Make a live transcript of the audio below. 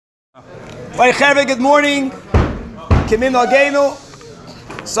Good morning. Kimin Agenu.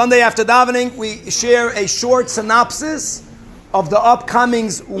 Sunday after davening, we share a short synopsis of the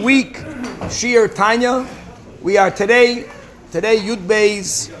upcoming week Shiur Tanya. We are today Yud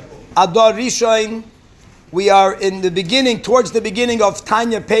Beis Adar Rishon. We are towards the beginning of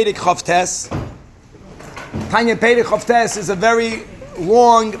Tanya Perek Chavtes. Tanya Perek Chavtes is a very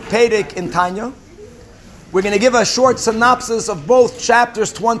long Perek in Tanya. We're going to give a short synopsis of both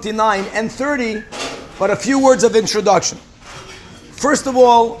chapters 29 and 30, but a few words of introduction. First of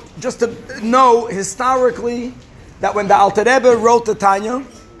all, just to know historically that when the Alter Rebbe wrote the Tanya,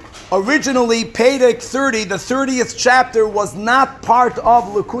 originally Perek 30, the 30th chapter, was not part of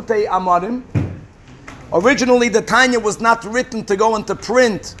Likutei Amarim. Originally the Tanya was not written to go into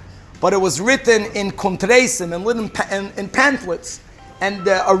print, but it was written in kontreisim and in pamphlets. And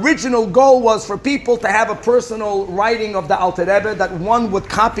the original goal was for people to have a personal writing of the Alter Rebbe that one would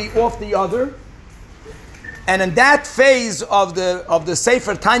copy off the other. And in that phase of the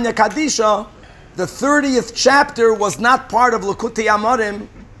Sefer Tanya Kadisha, the 30th chapter was not part of Likutei Amarim.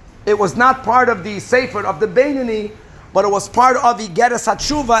 It was not part of the Sefer of the Beinoni, but it was part of Igeres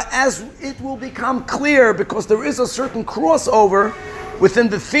HaTshuva, as it will become clear, because there is a certain crossover within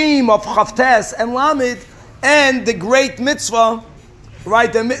the theme of Chavtes and Lamed and the great mitzvah,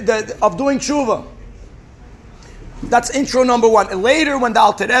 right, of doing tshuva. That's intro number one. And later, when the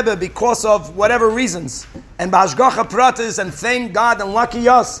Alter Rebbe, because of whatever reasons, and B'hashgacha Pratis, and thank God and lucky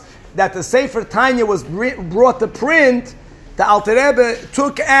us that the Sefer Tanya was brought to print, the Alter Rebbe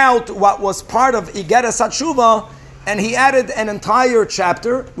took out what was part of Igeres HaTshuva, and he added an entire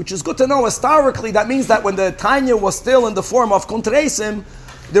chapter, which is good to know historically. That means that when the Tanya was still in the form of kontreisim,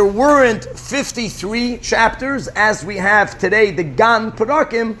 there weren't 53 chapters as we have today, the Gan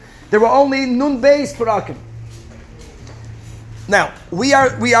Perakim. There were only Nun-based Perakim. Now, we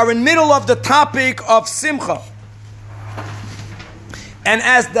are in middle of the topic of Simcha. And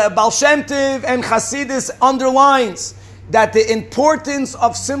as the Baal Shem Tov and Chassidus underlines, that the importance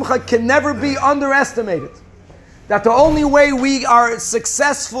of Simcha can never be underestimated. That the only way we are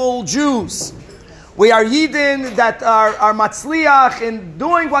successful Jews, we are Yidden that are matzliach in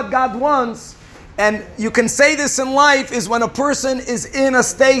doing what God wants, and you can say this in life, is when a person is in a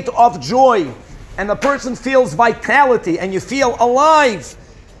state of joy, and the person feels vitality, and you feel alive,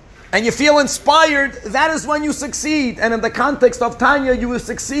 and you feel inspired. That is when you succeed. And in the context of Tanya, you will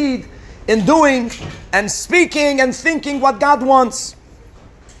succeed in doing and speaking and thinking what God wants.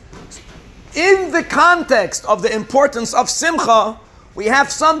 In the context of the importance of Simcha, we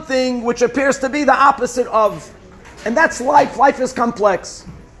have something which appears to be the opposite of, and that's life. Life is complex.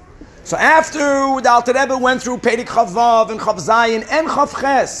 So after the Alter Rebbe went through Perek Chavav and Chav Zayin and Chav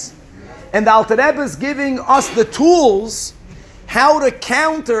Ches, and the Alter Rebbe is giving us the tools how to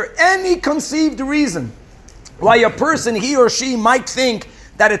counter any conceived reason why a person, he or she, might think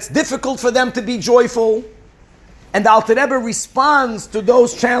that it's difficult for them to be joyful, and the Alter Rebbe responds to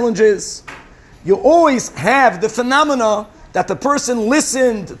those challenges. You always have the phenomena that the person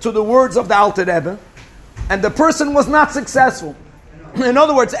listened to the words of the Alter Rebbe, and the person was not successful. In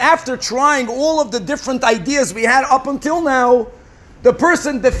other words, after trying all of the different ideas we had up until now, the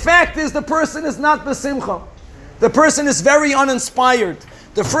fact is the person is not besimcha. The person is very uninspired.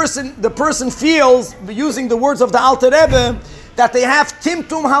 The person feels, using the words of the Alter Rebbe, that they have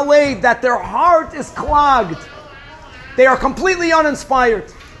timtum halev, that their heart is clogged. They are completely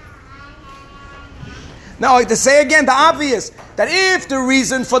uninspired. Now, to say again the obvious, that if the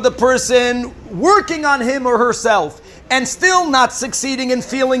reason for the person working on him or herself and still not succeeding in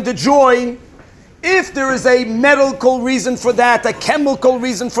feeling the joy, if there is a medical reason for that, a chemical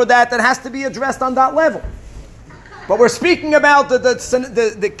reason for that, that has to be addressed on that level. But we're speaking about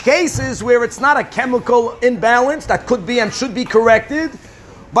the cases where it's not a chemical imbalance that could be and should be corrected,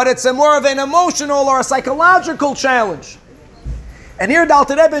 but it's more of an emotional or a psychological challenge. And here the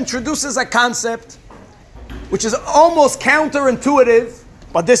Alter Rebbe introduces a concept which is almost counterintuitive,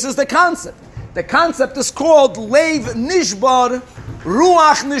 but this is the concept. The concept is called Leiv Nishbar,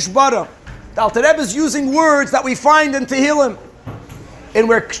 Ruach Nishbara. The Alter Rebbe is using words that we find in Tehillim. And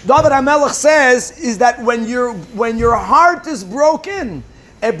where David HaMelech says is that when your heart is broken,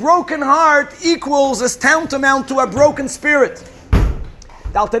 a broken heart is tantamount to a broken spirit.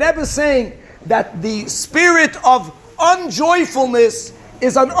 The Alter Rebbe is saying that the spirit of unjoyfulness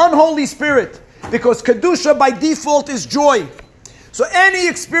is an unholy spirit, because Kedusha by default is joy. So any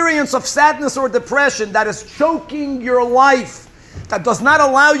experience of sadness or depression that is choking your life, that does not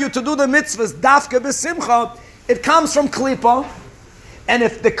allow you to do the mitzvahs, dafka b'simcha, it comes from klipa. And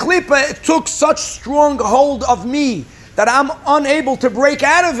if the klipa took such strong hold of me that I'm unable to break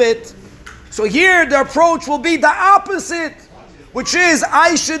out of it, So here the approach will be the opposite, which is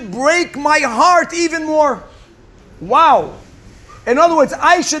I should break my heart even more. Wow. In other words,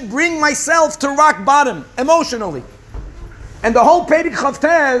 I should bring myself to rock bottom emotionally. And the whole Perek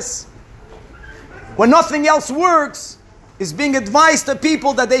Chavtes, when nothing else works, is being advised to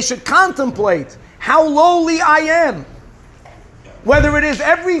people that they should contemplate how lowly I am. Whether it is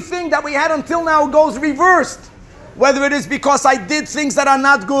everything that we had until now goes reversed, whether it is because I did things that are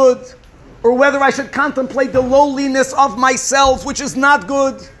not good, or whether I should contemplate the lowliness of myself, which is not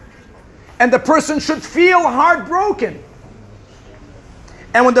good. And the person should feel heartbroken.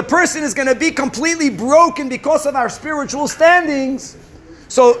 And when the person is going to be completely broken because of our spiritual standings,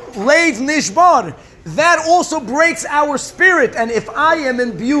 so Leiv Nishbar, that also breaks our spirit. And if I am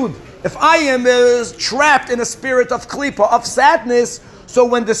imbued, if I am trapped in a spirit of klipa, of sadness, so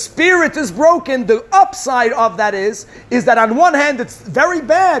when the spirit is broken, the upside of that is that on one hand, it's very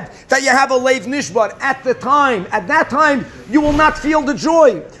bad that you have a Leiv Nishbar at that time, you will not feel the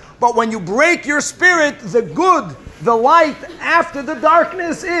joy. But when you break your spirit, the good, the light after the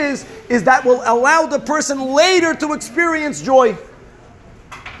darkness is that will allow the person later to experience joy.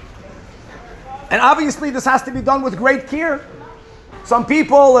 And obviously this has to be done with great care. Some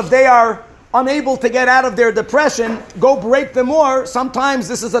people, if they are unable to get out of their depression, go break them more. Sometimes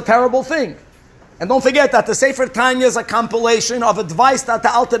this is a terrible thing. And don't forget that the Sefer Tanya is a compilation of advice that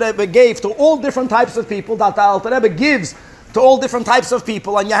the Alter Rebbe gave to all different types of people, that the Alter Rebbe gives to all different types of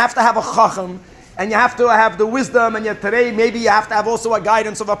people. And you have to have a chacham, and you have to have the wisdom, and yet today maybe you have to have also a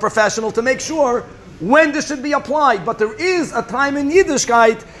guidance of a professional to make sure when this should be applied. But there is a time in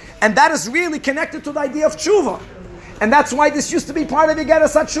Yiddishkeit, and that is really connected to the idea of tshuva. And that's why this used to be part of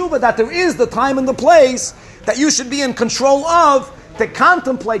Igeres HaTshuva, that there is the time and the place that you should be in control of, to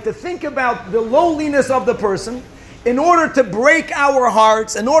contemplate, to think about the lowliness of the person, in order to break our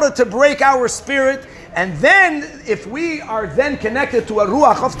hearts, in order to break our spirit. And then, if we are then connected to a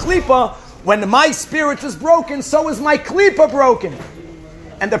ruach of klipa, when my spirit is broken, so is my klipa broken.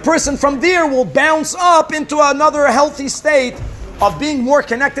 And the person from there will bounce up into another healthy state of being more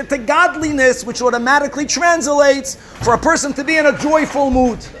connected to godliness, which automatically translates for a person to be in a joyful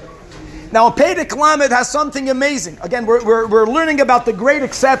mood. Now, Perek Lamed has something amazing. Again, we're learning about the great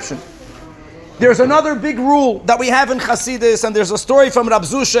exception. There's another big rule that we have in Chassidus, and there's a story from Rab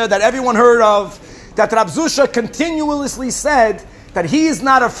Zusha that everyone heard of, that Rab Zusha continuously said that he is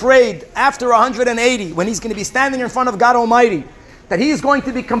not afraid after 180, when he's going to be standing in front of God Almighty, that he is going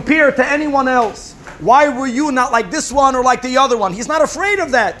to be compared to anyone else. Why were you not like this one or like the other one? He's not afraid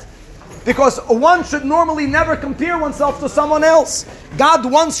of that. Because one should normally never compare oneself to someone else. God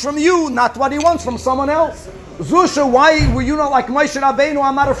wants from you not what he wants from someone else. Zusha, why were you not like Moshe Rabbeinu?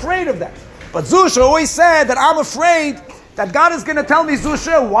 I'm not afraid of that. But Zusha always said that I'm afraid that God is going to tell me,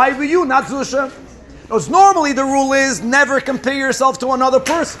 Zusha, why were you not Zusha? Because normally the rule is never compare yourself to another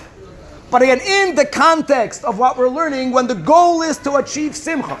person. But again, in the context of what we're learning, when the goal is to achieve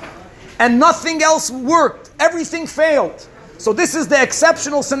simcha, and nothing else worked, everything failed. So this is the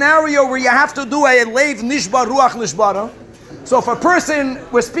exceptional scenario where you have to do a leiv nishbar, ruach nishbara. So if a person,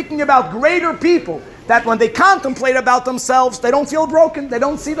 we're speaking about greater people, that when they contemplate about themselves, they don't feel broken, they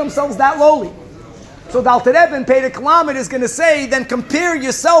don't see themselves that lowly. So the Alter Rebbe in Perek Lamed is going to say, then compare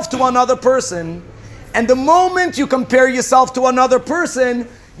yourself to another person, and the moment you compare yourself to another person,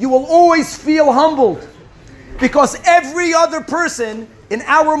 you will always feel humbled. Because every other person in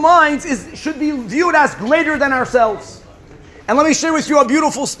our minds should be viewed as greater than ourselves. And let me share with you a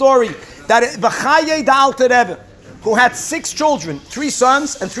beautiful story that B'chaye the Alter Rebbe, who had 6 children, 3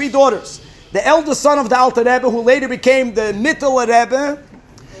 sons and 3 daughters. The eldest son of the Alter Rebbe, who later became the Mittler Rebbe,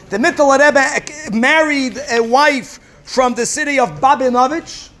 the Mittler Rebbe married a wife from the city of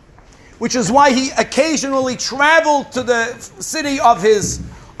Babinovich, which is why he occasionally traveled to the city of his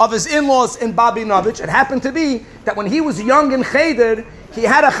in-laws in Babinovich. It happened to be that when he was young in Cheder, he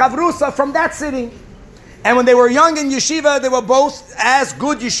had a chavrusa from that city. And when they were young in yeshiva, they were both as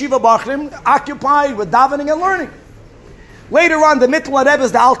good yeshiva bachrim, occupied with davening and learning. Later on, the Mittler Rebbe,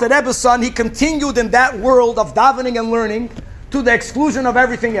 the Alter Rebbe's son, he continued in that world of davening and learning to the exclusion of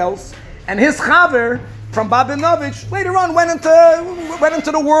everything else. And his chaver from Babinovich later on went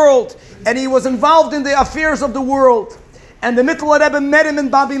into the world, and he was involved in the affairs of the world. And the Mittler Rebbe met him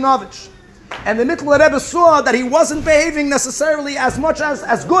in Babinovich. And the Mittler Rebbe saw that he wasn't behaving necessarily as much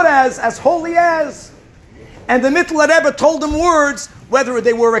as good as holy as. And the Mittler Rebbe told him words, whether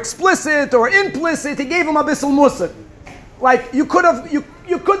they were explicit or implicit, he gave him a bissel musar. Like, you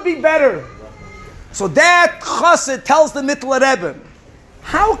could be better. So that chassid tells the Mittler Rebbe,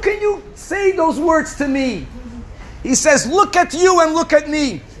 how can you say those words to me? He says, look at you and look at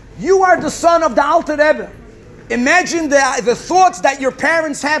me. You are the son of the Alter Rebbe. Imagine the thoughts that your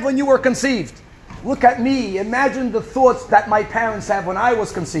parents had when you were conceived. Look at me. Imagine the thoughts that my parents had when I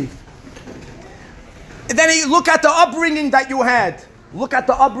was conceived. And then you look at the upbringing that you had. Look at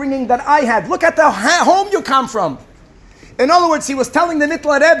the upbringing that I had. Look at the home you come from. In other words, he was telling the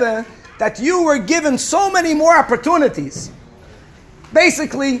Mittler Rebbe that you were given so many more opportunities.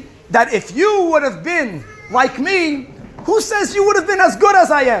 Basically, that if you would have been like me, who says you would have been as good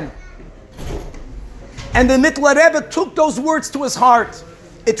as I am? And the Mittler Rebbe took those words to his heart.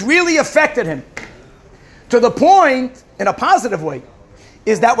 It really affected him. To the point, in a positive way,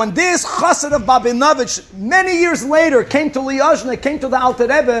 is that when this Chassid of Babinovich, many years later, came to Liozna, came to the Alter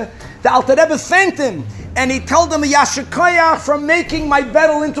Rebbe thanked him, and he told him, Yasher Koyach from making my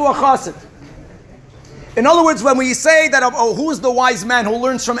Bedel into a Chassid. In other words, when we say that, who is the wise man who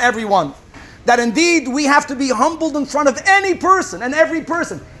learns from everyone? That indeed we have to be humbled in front of any person and every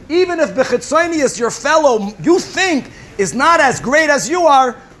person. Even if Bechitzonius, your fellow, you think is not as great as you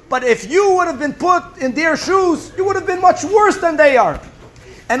are, but if you would have been put in their shoes, you would have been much worse than they are.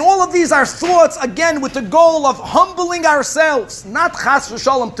 And all of these are thoughts, again, with the goal of humbling ourselves, not chas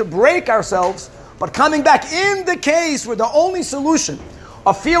v'shalom to break ourselves, but coming back in the case where the only solution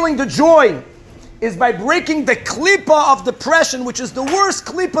of feeling the joy is by breaking the klipa of depression, which is the worst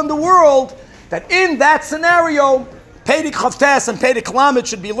klipa in the world, that in that scenario, Peidik Chavtes and Peidik Lamed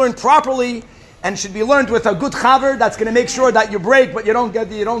should be learned properly and should be learned with a good chaver that's going to make sure that you break, but you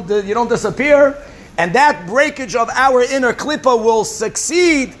don't disappear. And that breakage of our inner klipa will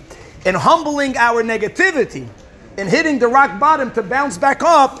succeed in humbling our negativity, in hitting the rock bottom to bounce back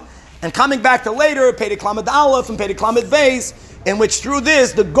up, and coming back to later, Peidik Lamed Aleph and Peidik Lamed Beis, in which through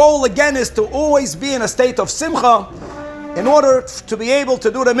this, the goal again is to always be in a state of simcha, in order to be able to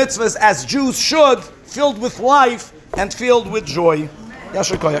do the mitzvahs as Jews should, filled with life and filled with joy.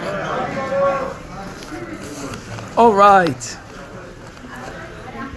 Yasher Koyach. All right.